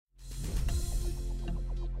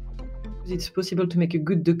it's possible to make a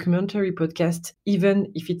good documentary podcast,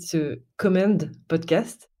 even if it's a command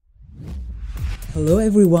podcast. Hello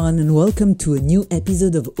everyone and welcome to a new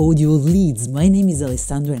episode of Audio Leads. My name is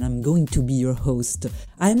Alessandra and I'm going to be your host.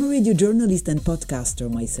 I'm a radio journalist and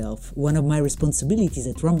podcaster myself. One of my responsibilities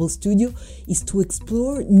at Rumble Studio is to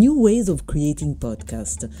explore new ways of creating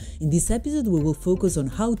podcasts. In this episode we will focus on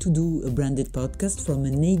how to do a branded podcast from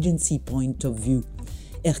an agency point of view.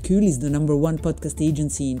 HRCLS is the number one podcast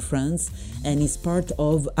agency in France and is part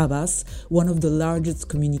of Havas, one of the largest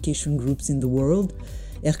communication groups in the world.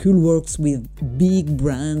 HRCLS works with big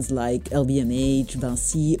brands like LVMH,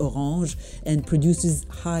 Vinci, Orange, and produces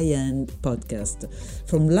high-end podcasts.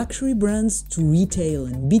 From luxury brands to retail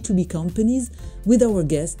and B2B companies, with our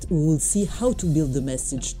guest, we will see how to build the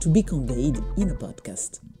message to be conveyed in a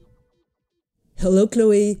podcast. Hello,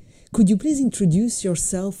 Chloé. Could you please introduce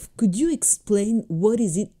yourself? Could you explain what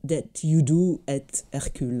is it that you do at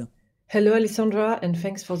HRCLS? Hello, Alessandra, and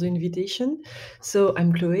thanks for the invitation. So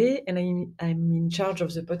I'm Chloé, and I'm in charge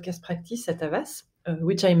of the podcast practice at Havas,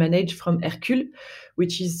 which I manage from HRCLS,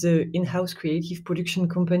 which is the in-house creative production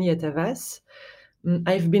company at Havas.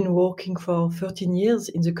 I've been working for 13 years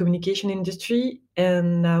in the communication industry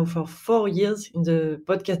and now for 4 years in the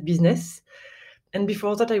podcast business. And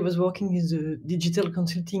before that, I was working in the digital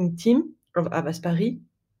consulting team of Havas Paris.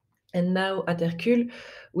 And now at HRCLS,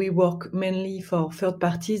 we work mainly for third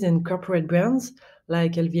parties and corporate brands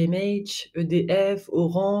like LVMH, EDF,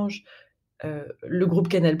 Orange, Le Groupe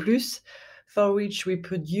Canal+, for which we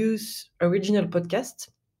produce original podcasts.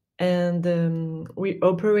 And we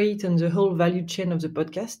operate on the whole value chain of the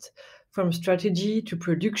podcast, from strategy to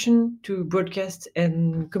production to broadcast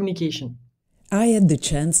and communication. I had the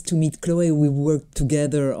chance to meet Chloé. We worked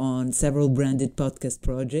together on several branded podcast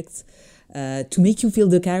projects. To make you feel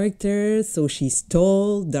the character, so she's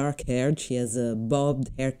tall, dark-haired, she has a bobbed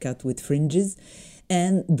haircut with fringes,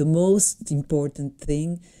 and the most important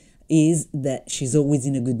thing is that she's always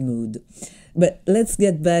in a good mood. But let's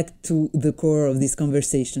get back to the core of this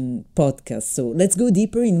conversation podcast. So let's go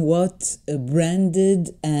deeper in what a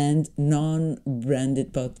branded and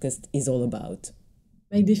non-branded podcast is all about.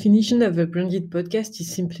 My definition of a branded podcast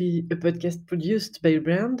is simply a podcast produced by a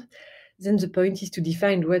brand. Then the point is to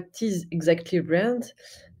define what is exactly a brand.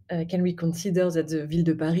 Can we consider that the Ville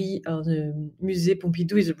de Paris or the Musée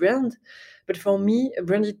Pompidou is a brand? But for me, a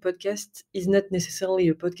branded podcast is not necessarily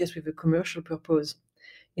a podcast with a commercial purpose,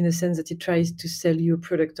 in the sense that it tries to sell you a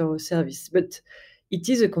product or a service. But it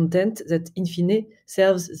is a content that, in fine,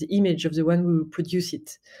 serves the image of the one who produce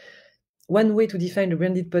it. One way to define a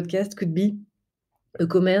branded podcast could be a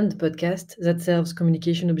command podcast that serves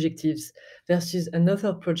communication objectives versus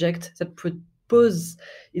another project that proposes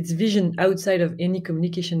its vision outside of any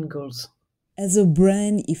communication goals. As a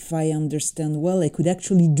brand, if I understand well, I could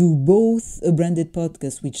actually do both a branded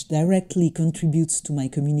podcast, which directly contributes to my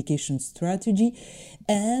communication strategy,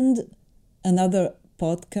 and another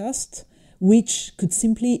podcast, which could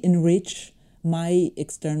simply enrich my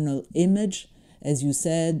external image, as you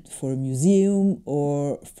said, for a museum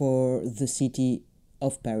or for the city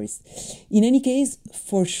of Paris. In any case,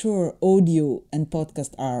 for sure, audio and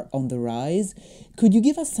podcast are on the rise. Could you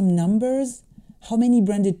give us some numbers? How many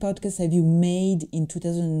branded podcasts have you made in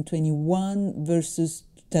 2021 versus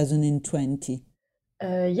 2020?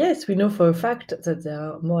 Yes, we know for a fact that there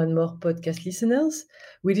are more and more podcast listeners.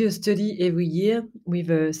 We do a study every year with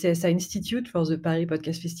a CSI Institute for the Paris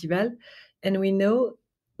Podcast Festival, and we know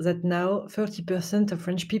that now 30% of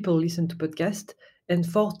French people listen to podcasts and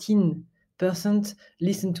 14%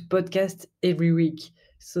 listen to podcasts every week.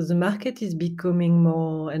 So the market is becoming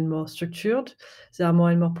more and more structured. There are more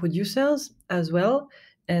and more producers as well.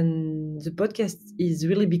 And the podcast is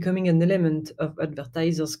really becoming an element of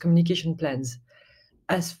advertisers' communication plans.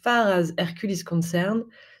 As far as HRCLS is concerned,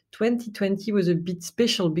 2020 was a bit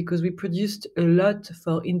special because we produced a lot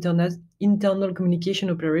for internal communication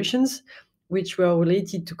operations, which were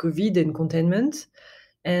related to COVID and containment.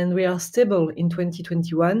 And we are stable in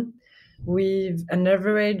 2021 with an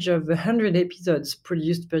average of 100 episodes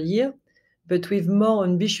produced per year, but with more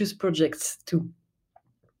ambitious projects too,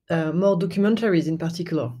 more documentaries in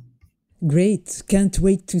particular. Great. Can't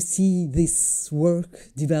wait to see this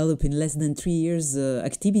work develop in less than 3 years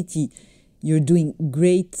activity. You're doing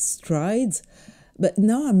great strides. But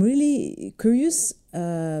now I'm really curious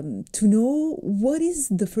to know what is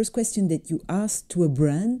the first question that you ask to a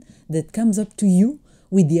brand that comes up to you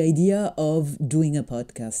with the idea of doing a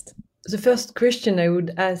podcast? The first question I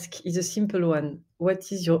would ask is a simple one.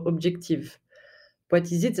 What is your objective?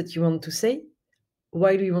 What is it that you want to say?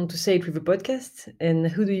 Why do you want to say it with a podcast? And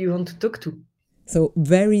who do you want to talk to? So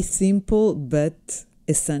very simple, but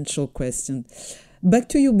essential question. Back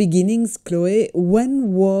to your beginnings, Chloé.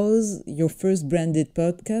 When was your first branded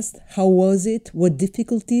podcast? How was it? What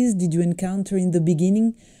difficulties did you encounter in the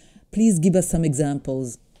beginning? Please give us some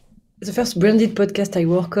examples. The first branded podcast I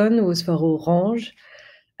worked on was for Orange,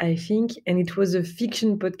 I think, and it was a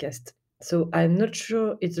fiction podcast. So I'm not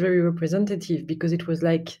sure it's very representative because it was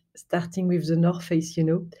like starting with the North Face, you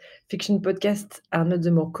know. Fiction podcasts are not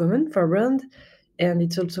the more common for brand, and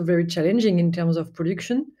it's also very challenging in terms of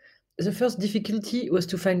production. The first difficulty was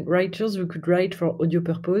to find writers who could write for audio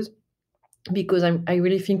purpose because I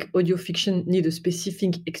really think audio fiction need a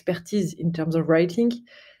specific expertise in terms of writing.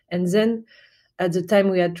 And then at the time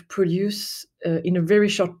we had to produce in a very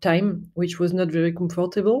short time, which was not very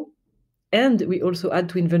comfortable. And we also had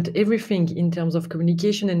to invent everything in terms of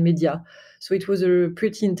communication and media. So it was a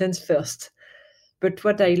pretty intense first. But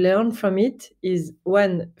what I learned from it is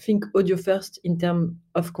one, think audio first in terms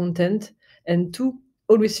of content, and two,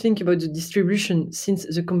 always think about the distribution since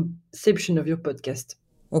the conception of your podcast.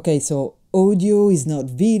 Okay, so audio is not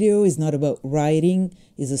video, is not about writing,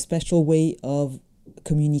 is a special way of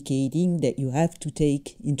communicating that you have to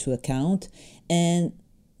take into account. And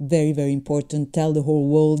very, very important, tell the whole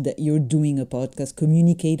world that you're doing a podcast.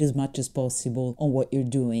 Communicate as much as possible on what you're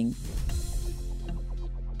doing.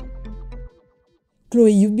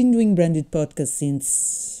 Chloé, you've been doing branded podcasts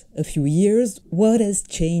since a few years. What has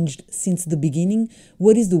changed since the beginning?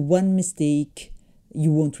 What is the one mistake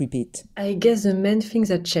you won't repeat? I guess the main thing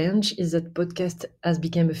that changed is that podcast has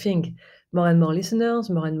become a thing. More and more listeners,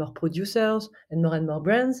 more and more producers, and more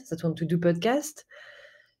brands that want to do podcasts.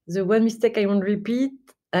 The one mistake I won't repeat,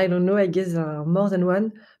 I don't know, I guess there are more than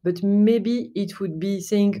one, but maybe it would be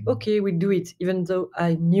saying, okay, we'll do it, even though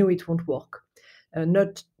I knew it won't work.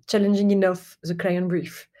 Not challenging enough the client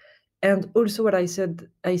brief. And also what I said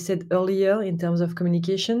earlier in terms of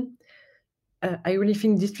communication, I really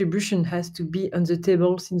think distribution has to be on the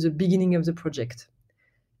table since the beginning of the project.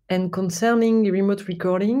 And concerning remote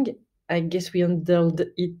recording, I guess we handled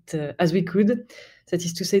it as we could. That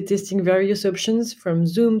is to say, testing various options from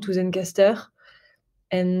Zoom to Zencaster.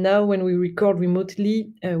 And now when we record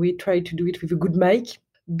remotely, we try to do it with a good mic,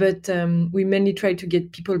 but we mainly try to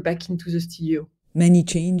get people back into the studio. Many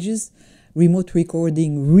changes. Remote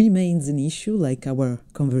recording remains an issue, like our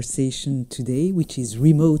conversation today, which is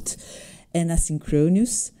remote and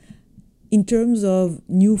asynchronous. In terms of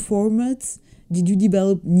new formats, did you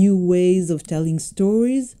develop new ways of telling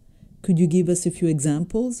stories? Could you give us a few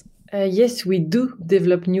examples? Yes, we do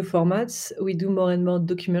develop new formats. We do more and more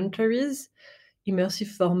documentaries, immersive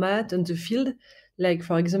format on the field, like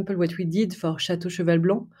for example what we did for Château Cheval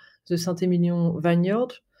Blanc, the Saint-Émilion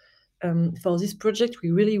vineyard. For this project, we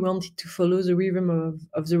really wanted to follow the rhythm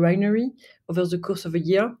of the winery over the course of a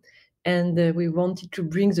year, and we wanted to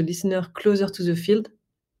bring the listener closer to the field.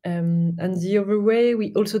 And the other way,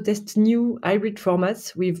 we also test new hybrid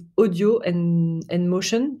formats with audio and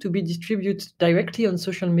motion to be distributed directly on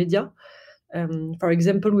social media. For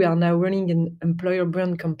example, we are now running an employer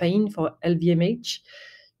brand campaign for LVMH,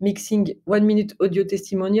 mixing 1-minute audio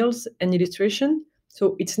testimonials and illustration.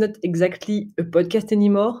 So it's not exactly a podcast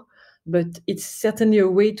anymore, but it's certainly a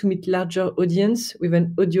way to meet larger audience with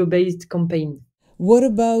an audio-based campaign. What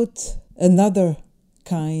about another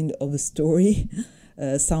kind of a story?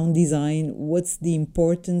 Sound design, what's the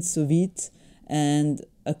importance of it and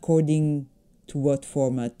according to what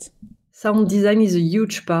format? Sound design is a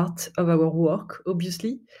huge part of our work,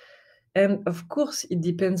 obviously. And of course, it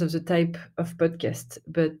depends on the type of podcast.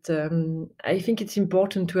 But I think it's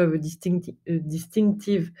important to have a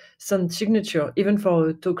distinctive sound signature, even for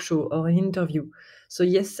a talk show or an interview. So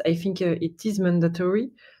yes, I think it is mandatory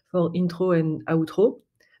for intro and outro,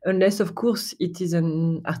 unless, of course, it is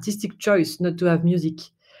an artistic choice not to have music.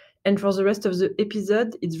 And for the rest of the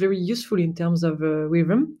episode, it's very useful in terms of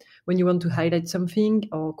rhythm, when you want to highlight something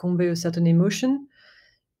or convey a certain emotion.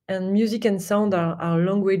 And music and sound are a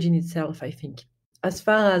language in itself, I think. As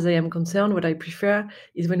far as I am concerned, what I prefer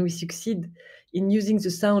is when we succeed in using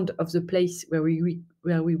the sound of the place where we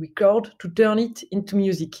record to turn it into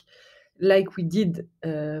music, like we did,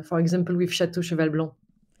 for example, with Château Cheval Blanc.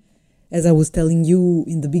 As I was telling you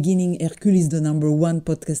in the beginning, HRCLS is the #1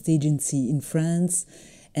 podcast agency in France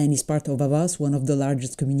and is part of Avas, one of the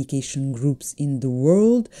largest communication groups in the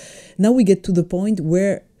world. Now we get to the point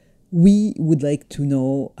where we would like to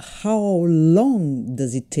know how long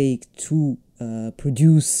does it take to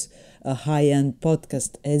produce a high-end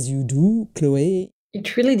podcast as you do, Chloé?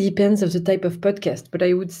 It really depends on the type of podcast, but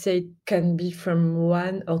I would say it can be from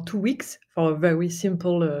 1 or 2 weeks for a very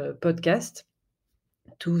simple podcast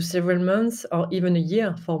to several months or even a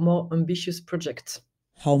year for more ambitious projects.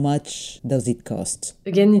 How much does it cost?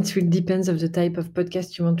 Again, it really depends of the type of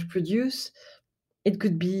podcast you want to produce. It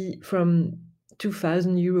could be from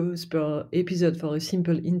 2,000 euros per episode for a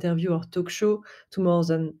simple interview or talk show to more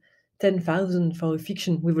than 10,000 for a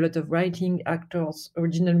fiction with a lot of writing, actors,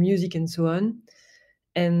 original music, and so on.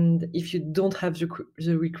 And if you don't have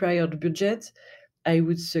the required budget, I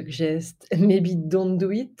would suggest maybe don't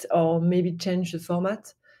do it, or maybe change the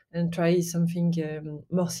format and try something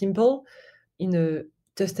more simple in a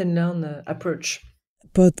test and learn approach.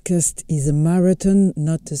 Podcast is a marathon,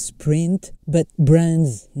 not a sprint, but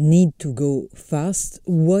brands need to go fast.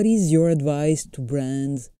 What is your advice to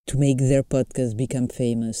brands to make their podcast become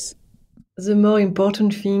famous? The more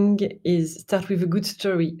important thing is start with a good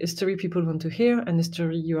story, a story people want to hear and a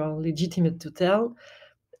story you are legitimate to tell.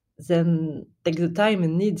 Then take the time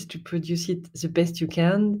and need to produce it the best you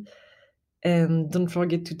can. And don't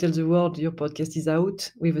forget to tell the world your podcast is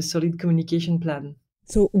out with a solid communication plan.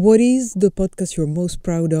 So what is the podcast you're most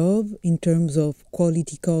proud of in terms of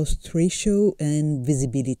quality-cost ratio and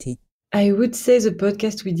visibility? I would say the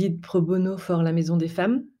podcast we did pro bono for La Maison des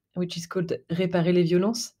Femmes, which is called Réparer les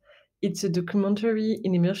violences. It's a documentary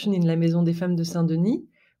in immersion in La Maison des Femmes de Saint-Denis,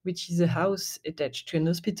 which is a house attached to an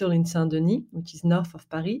hospital in Saint-Denis, which is north of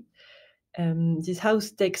Paris. This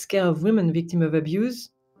house takes care of women victims of abuse.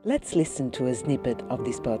 Let's listen to a snippet of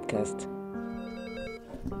this podcast.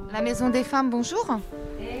 La Maison des Femmes, bonjour.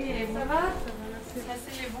 Ça va,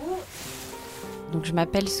 asseyez-vous. Donc je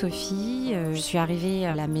m'appelle Sophie, je suis arrivée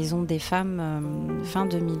à la Maison des Femmes fin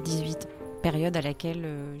 2018, période à laquelle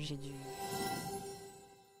j'ai dû...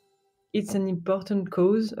 It's an important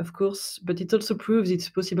cause, of course, but it also proves it's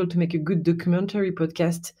possible to make a good documentary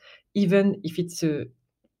podcast, even if it's a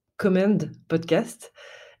command podcast.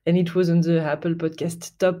 And it was on the Apple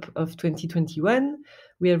Podcast Top of 2021.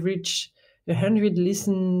 We have reached 100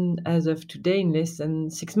 listens as of today in less than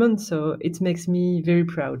 6 months, so it makes me very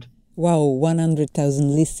proud. Wow,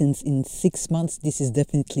 100,000 listens in 6 months. This is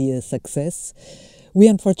definitely a success. We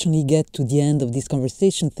unfortunately get to the end of this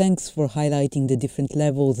conversation. Thanks for highlighting the different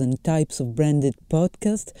levels and types of branded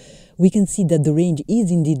podcasts. We can see that the range is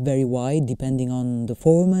indeed very wide, depending on the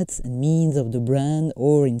formats and means of the brand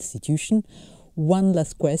or institution. One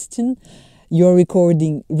last question. You're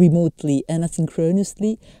recording remotely and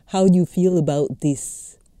asynchronously. How do you feel about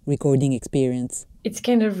this recording experience? It's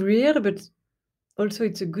kind of weird, but also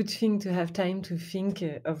it's a good thing to have time to think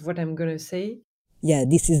of what I'm going to say. Yeah,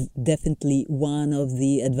 this is definitely one of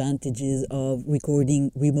the advantages of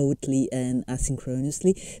recording remotely and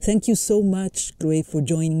asynchronously. Thank you so much, Chloé, for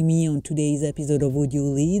joining me on today's episode of Audio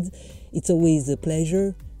Leads. It's always a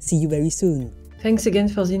pleasure. See you very soon. Thanks again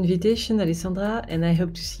for the invitation, Alessandra, and I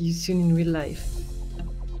hope to see you soon in real life.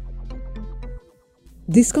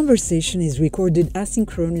 This conversation is recorded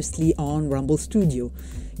asynchronously on Rumble Studio.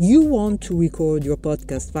 You want to record your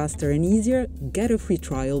podcast faster and easier? Get a free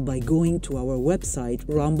trial by going to our website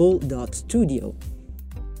rumble.studio.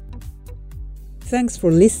 Thanks for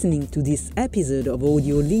listening to this episode of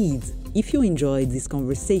Audio Leads. If you enjoyed this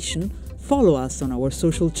conversation, follow us on our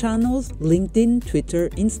social channels, LinkedIn, Twitter,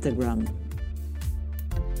 Instagram.